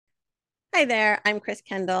Hi there, I'm Kris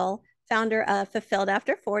Kendall, founder of Fulfilled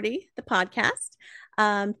After 40, the podcast.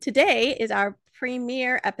 Today is our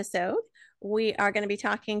premiere episode. We are going to be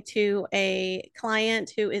talking to a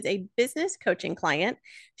client who is a business coaching client.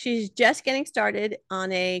 She's just getting started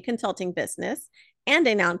on a consulting business and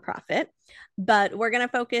a nonprofit, but we're going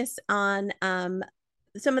to focus on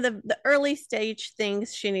some of the early stage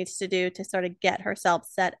things she needs to do to sort of get herself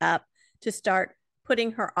set up to start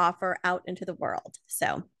putting her offer out into the world.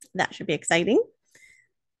 So that should be exciting.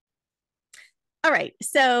 All right.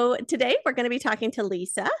 So today we're going to be talking to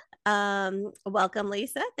Lisa. Welcome,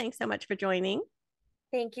 Lisa. Thanks so much for joining.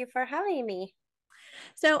 Thank you for having me.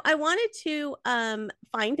 So I wanted to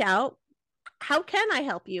find out, how can I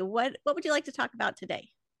help you? What would you like to talk about today?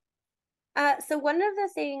 So one of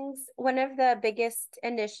the biggest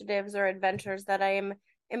initiatives or adventures that I am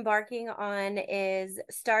embarking on is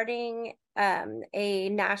starting a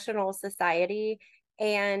national society.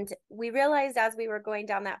 And we realized as we were going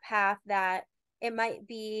down that path that it might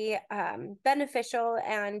be beneficial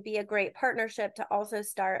and be a great partnership to also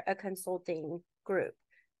start a consulting group.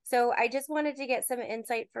 So I just wanted to get some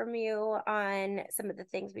insight from you on some of the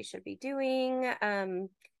things we should be doing.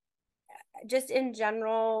 Just in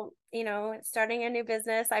general, starting a new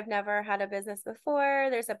business. I've never had a business before.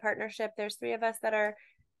 There's a partnership. There's three of us that are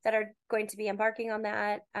going to be embarking on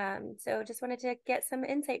that. So just wanted to get some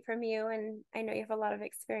insight from you. And I know you have a lot of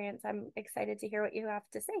experience. I'm excited to hear what you have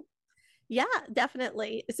to say. Yeah,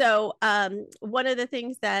 definitely. So, one of the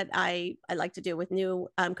things that I like to do with new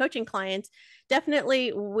coaching clients,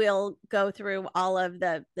 definitely will go through all of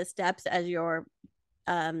the steps as you're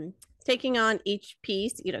um, taking on each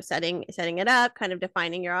piece, setting it up, kind of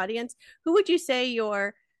defining your audience. Who would you say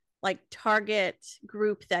your like target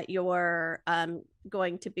group that you're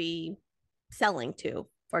going to be selling to,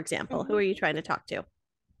 for example? Who Mm-hmm. are you trying to talk to?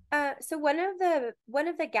 So one of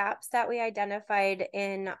the gaps that we identified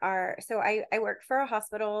in I work for a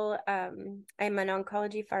hospital. I'm an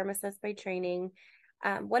oncology pharmacist by training.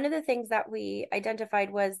 One of the things that we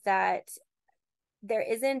identified was that there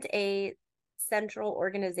isn't a central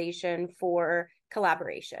organization for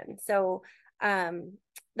collaboration. So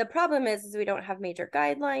the problem is we don't have major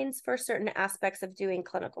guidelines for certain aspects of doing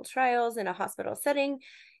clinical trials in a hospital setting.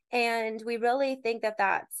 And we really think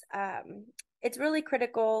that it's really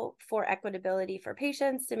critical for equitability for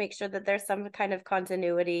patients to make sure that there's some kind of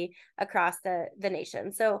continuity across the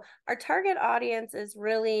nation. So our target audience is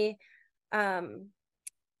really um,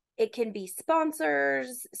 it can be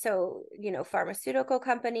sponsors, so pharmaceutical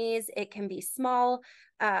companies. It can be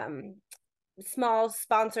um, small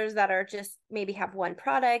sponsors that are just maybe have one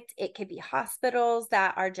product. It could be hospitals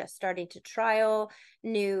that are just starting to trial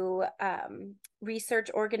new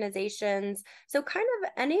research organizations. So kind of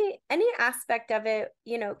any aspect of it,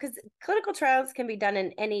 because clinical trials can be done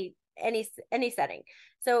in any setting.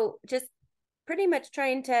 So just pretty much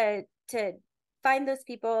trying to find those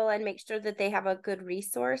people and make sure that they have a good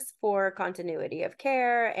resource for continuity of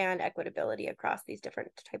care and equitability across these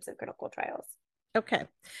different types of clinical trials. Okay.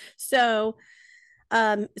 So,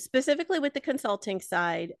 specifically with the consulting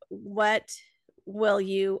side, what will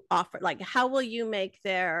you offer? Like, how will you make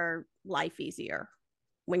their life easier?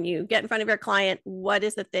 When you get in front of your client, what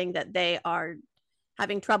is the thing that they are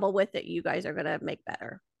having trouble with that you guys are going to make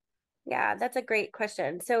better? Yeah, that's a great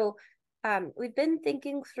question. So, we've been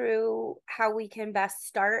thinking through how we can best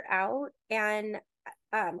start out, and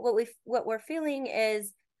what we're feeling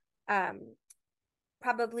is um,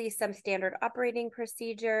 probably some standard operating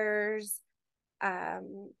procedures,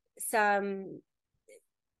 some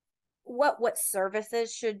what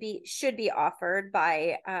services should be offered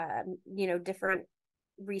by different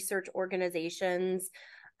research organizations,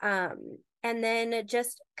 and then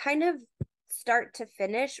just kind of start to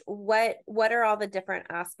finish what are all the different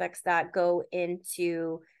aspects that go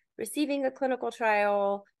into receiving a clinical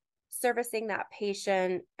trial, servicing that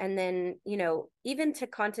patient, and then even to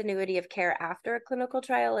continuity of care after a clinical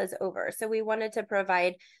trial is over. So we wanted to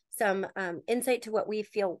provide some insight to what we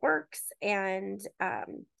feel works, and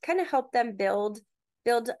kind of help them build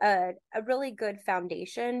a really good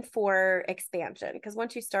foundation for expansion, because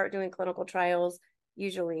once you start doing clinical trials,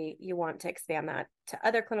 usually you want to expand that to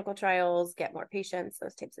other clinical trials, get more patients,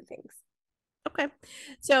 those types of things. Okay.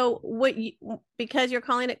 So, because you're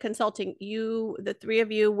calling it consulting, the three of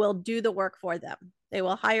you will do the work for them. They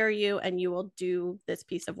will hire you and you will do this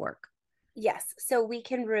piece of work. Yes, so we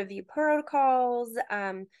can review protocols.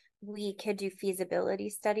 We could do feasibility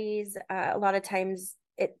studies. A lot of times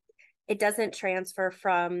it doesn't transfer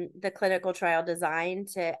from the clinical trial design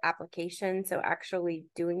to application, so actually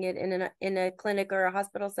doing it in a clinic or a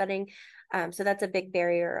hospital setting. So that's a big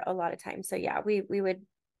barrier a lot of times. So yeah, we would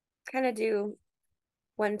kind of do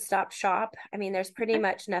one-stop shop. I mean, there's pretty Okay.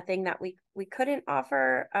 much nothing that we couldn't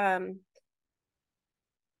offer,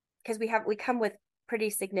 because we come with pretty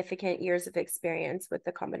significant years of experience with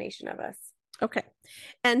the combination of us. Okay.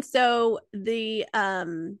 And so these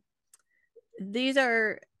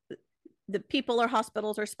are the people or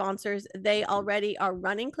hospitals or sponsors, they already are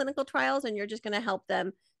running clinical trials and you're just going to help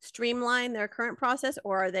them streamline their current process,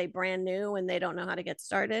 or are they brand new and they don't know how to get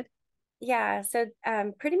started? Yeah, so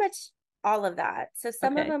pretty much all of that. So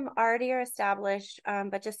some of Okay. them already are established,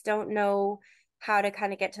 but just don't know how to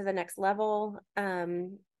kind of get to the next level.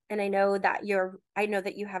 And I know that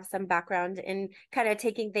you have some background in kind of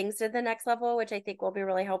taking things to the next level, which I think will be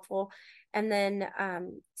really helpful. And then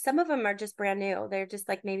some of them are just brand new. They're just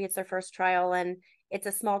like maybe it's their first trial and it's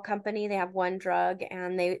a small company. They have one drug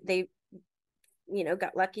and they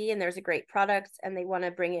got lucky and there's a great product and they want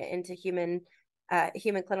to bring it into human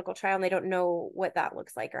clinical trial and they don't know what that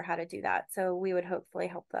looks like or how to do that. So we would hopefully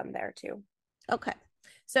help them there too. Okay.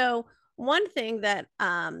 So one thing that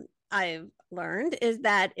I've learned is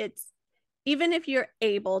that it's, even if you're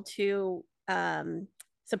able to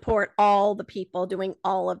support all the people doing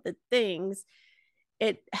all of the things,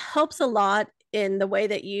 it helps a lot in the way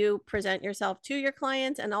that you present yourself to your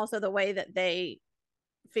clients and also the way that they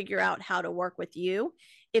figure out how to work with you.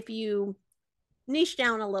 If you niche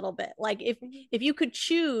down a little bit, like Mhm. if you could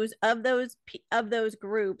choose of those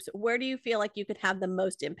groups, where do you feel like you could have the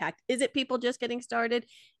most impact? Is it people just getting started?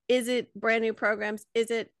 Is it brand new programs? Is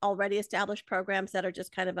it already established programs that are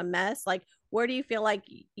just kind of a mess? Like, where do you feel like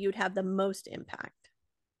you'd have the most impact?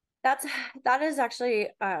 That's that is actually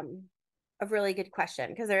a really good question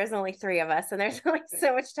because there is only three of us and there's only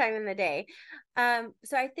so much time in the day.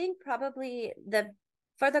 So I think probably the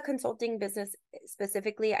for the consulting business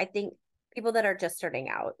specifically, I think people that are just starting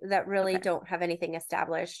out that really Okay. don't have anything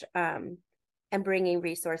established, and bringing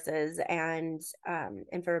resources and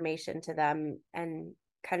information to them and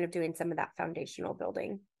kind of doing some of that foundational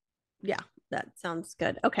building. Yeah, that sounds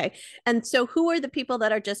good. Okay. And so who are the people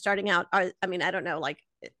that are just starting out? I mean, I don't know, like,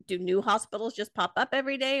 do new hospitals just pop up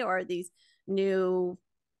every day, or are these new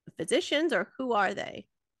physicians, or who are they?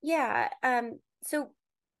 Yeah. So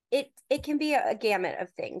it can be a gamut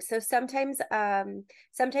of things. So sometimes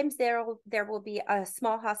there will be a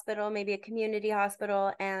small hospital, maybe a community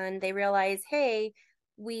hospital, and they realize, hey,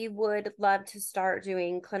 we would love to start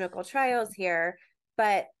doing clinical trials here,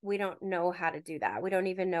 but we don't know how to do that. We don't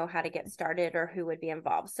even know how to get started or who would be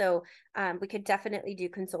involved. So we could definitely do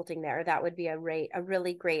consulting there. That would be a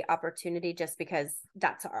really great opportunity just because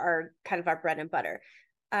that's our kind of our bread and butter.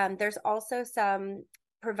 There's also some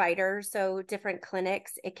providers, so different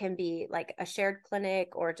clinics. It can be like a shared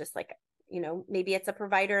clinic or just like, maybe it's a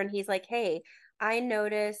provider and he's like, hey, I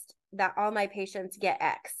noticed that all my patients get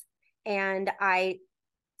X and I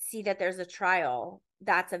see that there's a trial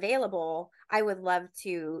that's available. I would love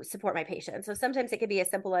to support my patients. So sometimes it could be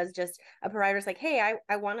as simple as just a provider's like, hey,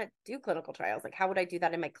 I want to do clinical trials. Like, how would I do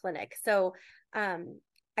that in my clinic? So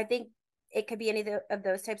I think it could be any of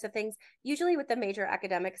those types of things. Usually with the major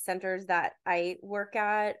academic centers that I work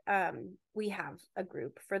at, we have a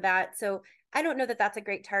group for that. So I don't know that that's a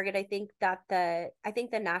great target. I think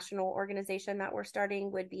the national organization that we're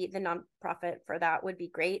starting would be the nonprofit for that would be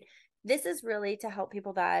great. This is really to help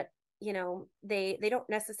people that they don't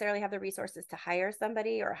necessarily have the resources to hire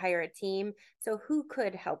somebody or hire a team. So who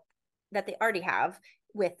could help that they already have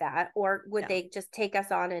with that, or would Yeah. they just take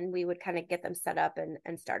us on and we would kind of get them set up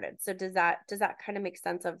and started? So does that kind of make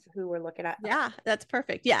sense of who we're looking at? Yeah, that's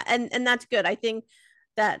perfect. Yeah, and that's good. I think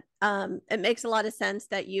that it makes a lot of sense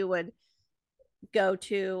that you would go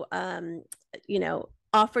to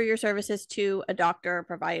offer your services to a doctor,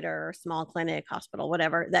 provider, small clinic, hospital,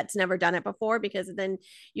 whatever, that's never done it before, because then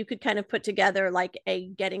you could kind of put together like a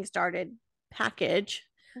getting started package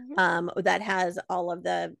Mm-hmm. that has all of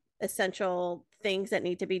the essential things that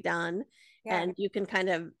need to be done, Yeah. and you can kind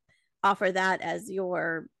of offer that as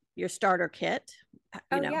your starter kit,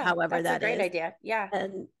 Oh yeah, however that's a that great is. idea. Yeah.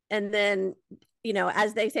 And then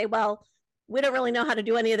as they say, well, we don't really know how to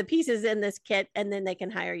do any of the pieces in this kit, and then they can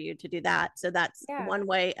hire you to do that. So that's Yeah. one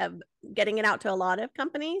way of getting it out to a lot of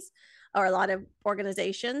companies or a lot of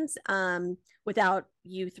organizations, without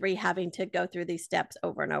you three having to go through these steps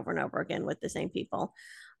over and over and over again with the same people.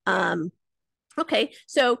 Yeah. um, okay,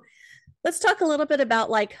 so let's talk a little bit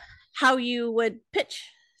about like how you would pitch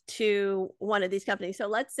to one of these companies. So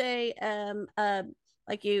let's say,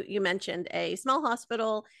 like you mentioned, a small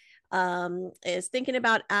hospital is thinking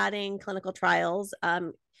about adding clinical trials.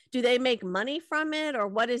 Do they make money from it, or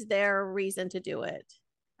what is their reason to do it?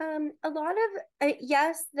 A lot of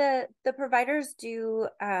yes, the providers do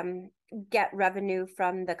get revenue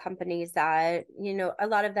from the companies that, a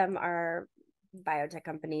lot of them are biotech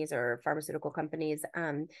companies or pharmaceutical companies.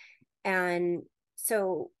 And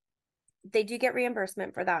so they do get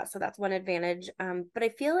reimbursement for that. So that's one advantage. But I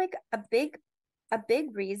feel like a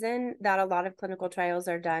big reason that a lot of clinical trials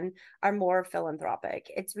are done are more philanthropic.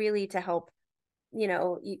 It's really to help,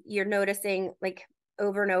 you're noticing like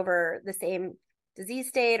over and over the same disease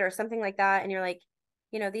state or something like that. And you're like,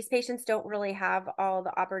 these patients don't really have all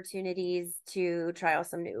the opportunities to trial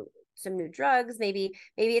some new drugs. Maybe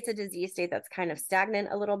it's a disease state that's kind of stagnant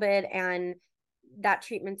a little bit, and that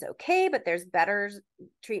treatment's okay, but there's better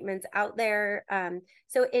treatments out there.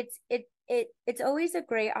 So it's always a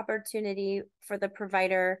great opportunity for the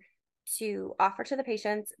provider to offer to the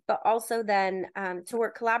patients, but also then to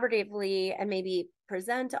work collaboratively and maybe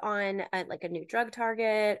present on like a new drug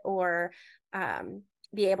target, or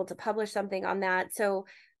be able to publish something on that. So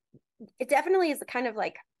it definitely is kind of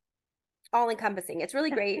like all encompassing. It's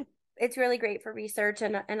really great. It's really great for research,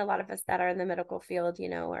 and a lot of us that are in the medical field,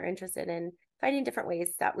 are interested in finding different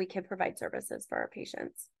ways that we can provide services for our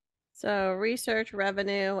patients. So research,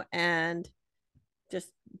 revenue, and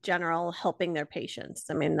just general helping their patients.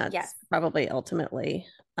 I mean, Yes. that's probably ultimately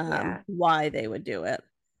Yeah. why they would do it.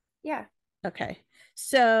 Yeah. Okay.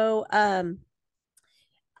 So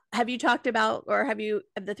have you talked about, or have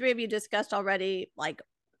the three of you discussed already, like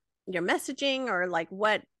your messaging, or like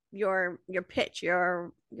what your pitch,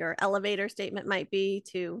 your elevator statement might be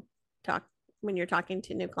to talk when you're talking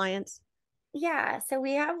to new clients? Yeah. So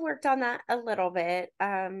we have worked on that a little bit.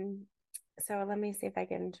 So let me see if I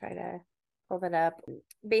can try to pull that up.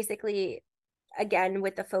 Basically, again,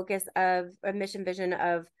 with the focus of a mission vision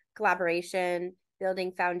of collaboration,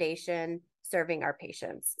 building foundation, serving our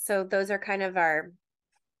patients. So those are kind of our,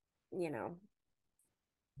 you know,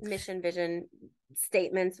 mission vision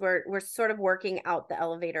statements. We're sort of working out the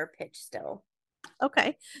elevator pitch still.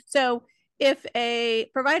 Okay. So if a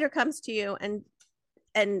provider comes to you and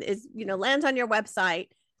is, lands on your website,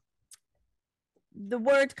 the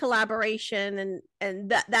word collaboration and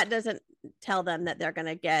that doesn't tell them that they're going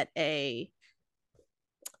to get a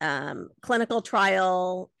clinical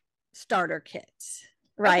trial starter kit,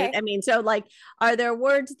 right? Okay. I mean, so like, are there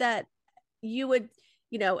words that you would,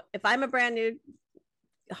 if I'm a brand new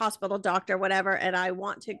hospital doctor, whatever, and I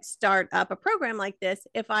want to start up a program like this,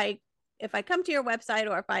 if I come to your website,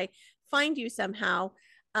 or if I find you somehow,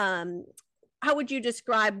 um, how would you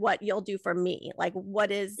describe what you'll do for me? Like,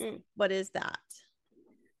 what is that?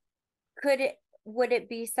 Would it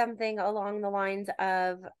be something along the lines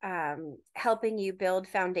of helping you build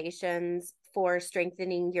foundations for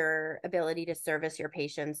strengthening your ability to service your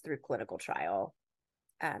patients through clinical trial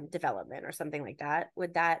development or something like that?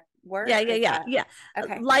 Would that Yeah, work? yeah, Is yeah, that yeah.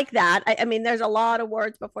 okay? Like that. I mean, there's a lot of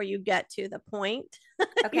words before you get to the point. You're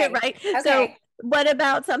Okay. right. So, Okay. what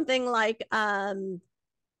about something like uh,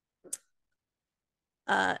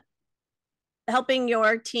 helping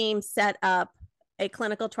your team set up a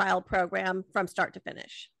clinical trial program from start to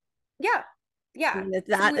finish? Yeah. I Yeah. mean, is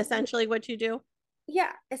So that essentially what you do?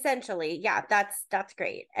 yeah, essentially. Yeah, that's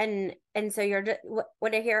great. And so you're just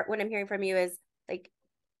what I'm hearing from you is like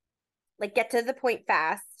get to the point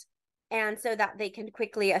fast, and so that they can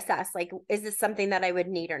quickly assess, like, is this something that I would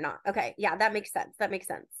need or not? Okay, yeah, that makes sense. That makes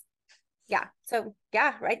sense. Yeah. So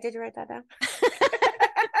yeah, right. Did you write that down?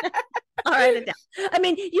 I'll write it down. I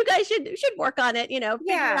mean, you guys should work on it, figure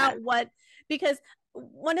Yeah. out what, because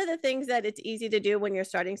one of the things that it's easy to do when you're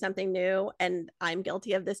starting something new, and I'm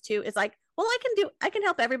guilty of this too, is like, well, I can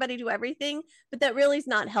help everybody do everything, but that really is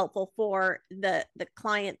not helpful for the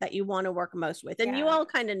client that you want to work most with. And you Yeah. all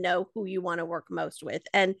kind of know who you want to work most with.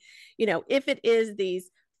 And, if it is these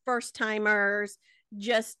first timers,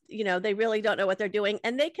 just, they really don't know what they're doing,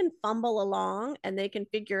 and they can fumble along and they can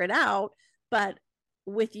figure it out. But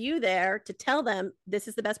with you there to tell them, this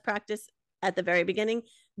is the best practice at the very beginning,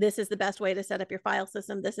 this is the best way to set up your file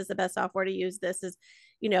system, this is the best software to use, this is,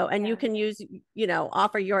 and you Yeah. can use,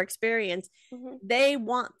 offer your experience. Hmm. They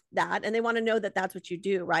want that, and they want to know that that's what you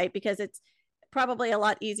do, right? Because it's probably a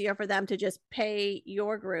lot easier for them to just pay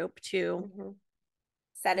your group to Hmm.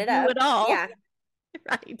 Set it do up. it all, Yeah.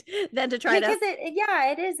 right, than to try to. Because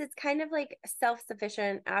yeah, it is. It's kind of like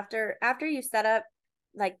self-sufficient after you set up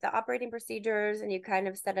like the operating procedures, and you kind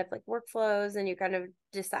of set up like workflows, and you kind of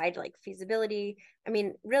decide like feasibility. I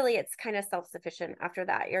mean, really it's kind of self-sufficient after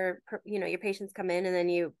that. Your patients come in, and then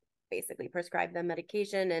you basically prescribe them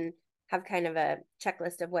medication and have kind of a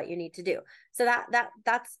checklist of what you need to do. So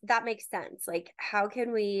that makes sense. Like how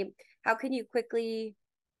can you quickly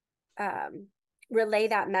relay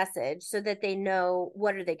that message so that they know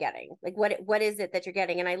what are they getting, like what is it that you're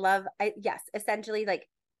getting. And yes, essentially like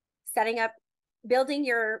setting up, building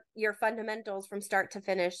your fundamentals from start to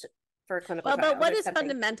finish for a clinical Well, but trial what or is something.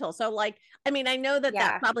 fundamental? So like, I mean, I know that that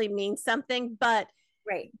Yeah, probably means something, but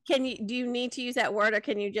right. do you need to use that word, or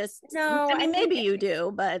can you just, No, I I mean, think, maybe you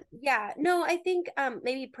do, but yeah, no, I think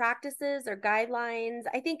maybe practices or guidelines.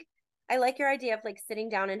 I think I like your idea of like sitting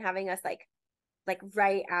down and having us like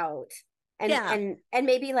write out yeah, and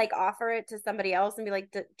maybe like offer it to somebody else and be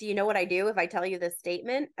like, do you know what I do if I tell you this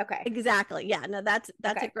statement? Okay. exactly. Yeah, no, that's a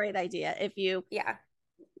Okay. great idea. If you Yeah.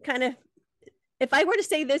 kind of, if I were to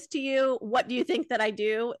say this to you, what do you think that I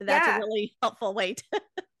do? That's a Yeah. really helpful way to get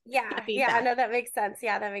Yeah. Yeah. feedback. No, that makes sense.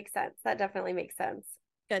 Yeah, that makes sense. That definitely makes sense.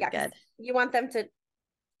 Good, Yeah, because good. you want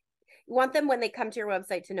them when they come to your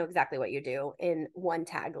website to know exactly what you do in one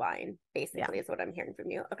tagline, Yeah. basically, is what I'm hearing from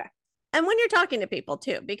you. Okay. And when you're talking to people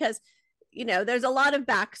too, because there's a lot of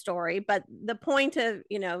backstory, but the point of,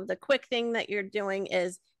 the quick thing that you're doing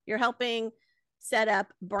is you're helping set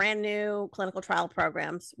up brand new clinical trial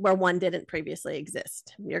programs where one didn't previously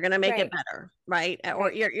exist. You're going to make it Right. better, right? Or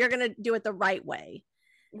Right. you're going to do it the right way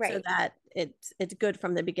so Right. that it's good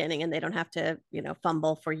from the beginning and they don't have to,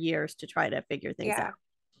 fumble for years to try to figure things out. Yeah.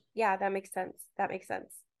 Yeah, that makes sense. That makes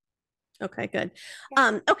sense. Okay, good.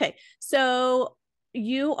 Yeah. Okay. So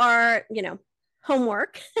you are,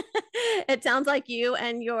 homework. It sounds like you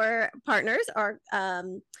and your partners are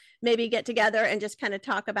maybe get together and just kind of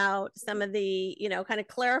talk about some of the, kind of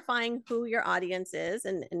clarifying who your audience is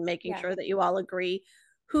and making Yeah. sure that you all agree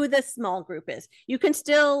who the small group is. You can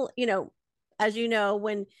still, as you know,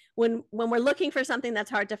 when we're looking for something that's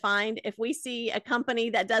hard to find, if we see a company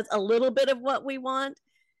that does a little bit of what we want,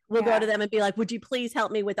 we'll go to Yeah. them and be like, would you please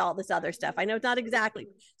help me with all this other stuff? I know it's not exactly.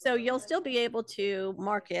 So you'll still be able to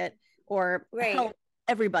market or Right. help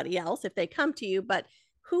everybody else if they come to you. But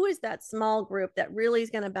who is that small group that really is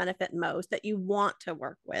going to benefit most that you want to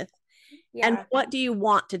work with? And Yeah. what do you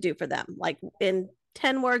want to do for them? Like in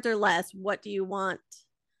 10 words or less, what do you want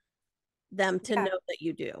them to Yeah. know that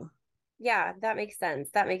you do? Yeah, that makes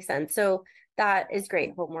sense. That makes sense. So that is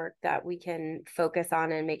great homework that we can focus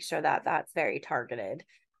on and make sure that that's very targeted.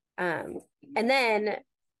 Um, and then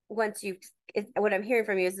once what I'm hearing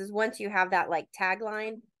from you is once you have that like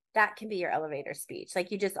tagline, that can be your elevator speech.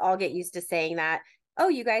 Like you just all get used to saying that. Oh,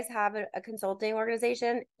 you guys have a consulting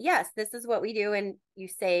organization? Yes, this is what we do. And you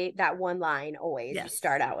say that one line always. You Yes.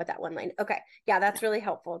 start out with that one line. Okay. Yeah, that's really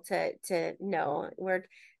helpful to know.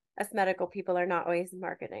 Us medical people are not always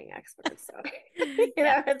marketing experts. So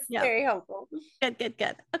Yeah. it's Yeah. very helpful. Good, good,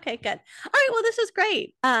 good. Okay, good. All right. Well, this is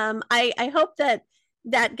great. I hope that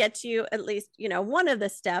that gets you at least, one of the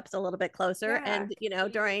steps a little bit closer. Yeah.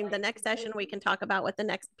 And, during the next session, we can talk about what the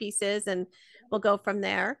next piece is and we'll go from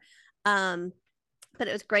there. Um, but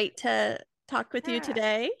it was great to talk with you Yeah.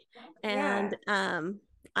 today. Yeah. And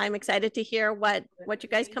I'm excited to hear what you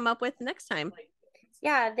guys come up with next time.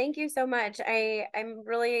 Yeah, thank you so much. I'm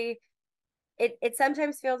really it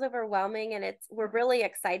sometimes feels overwhelming and we're really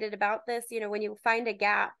excited about this. When you find a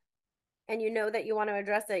gap and you know that you want to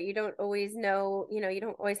address it, you don't always know, you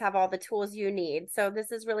don't always have all the tools you need. So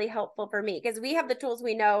this is really helpful for me because we have the tools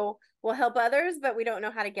we know will help others, but we don't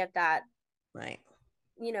know how to get that, Right.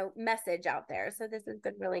 message out there. So this has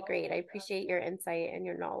been really great. I appreciate your insight and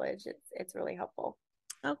your knowledge. It's really helpful.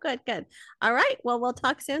 Oh, good, good. All right. Well, we'll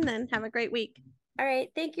talk soon then. Have a great week. All right.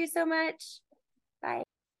 Thank you so much. Bye.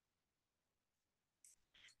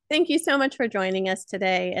 Thank you so much for joining us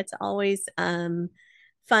today. It's always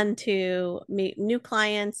fun to meet new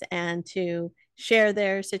clients and to share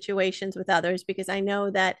their situations with others because I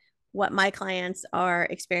know that what my clients are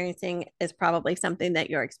experiencing is probably something that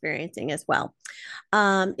you're experiencing as well.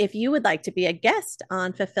 If you would like to be a guest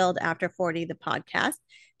on Fulfilled After 40, the podcast,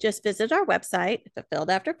 just visit our website,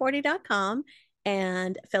 fulfilledafter40.com,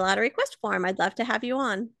 and fill out a request form. I'd love to have you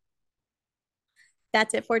on.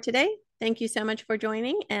 That's it for today. Thank you so much for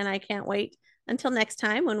joining, and I can't wait until next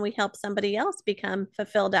time when we help somebody else become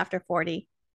fulfilled after 40.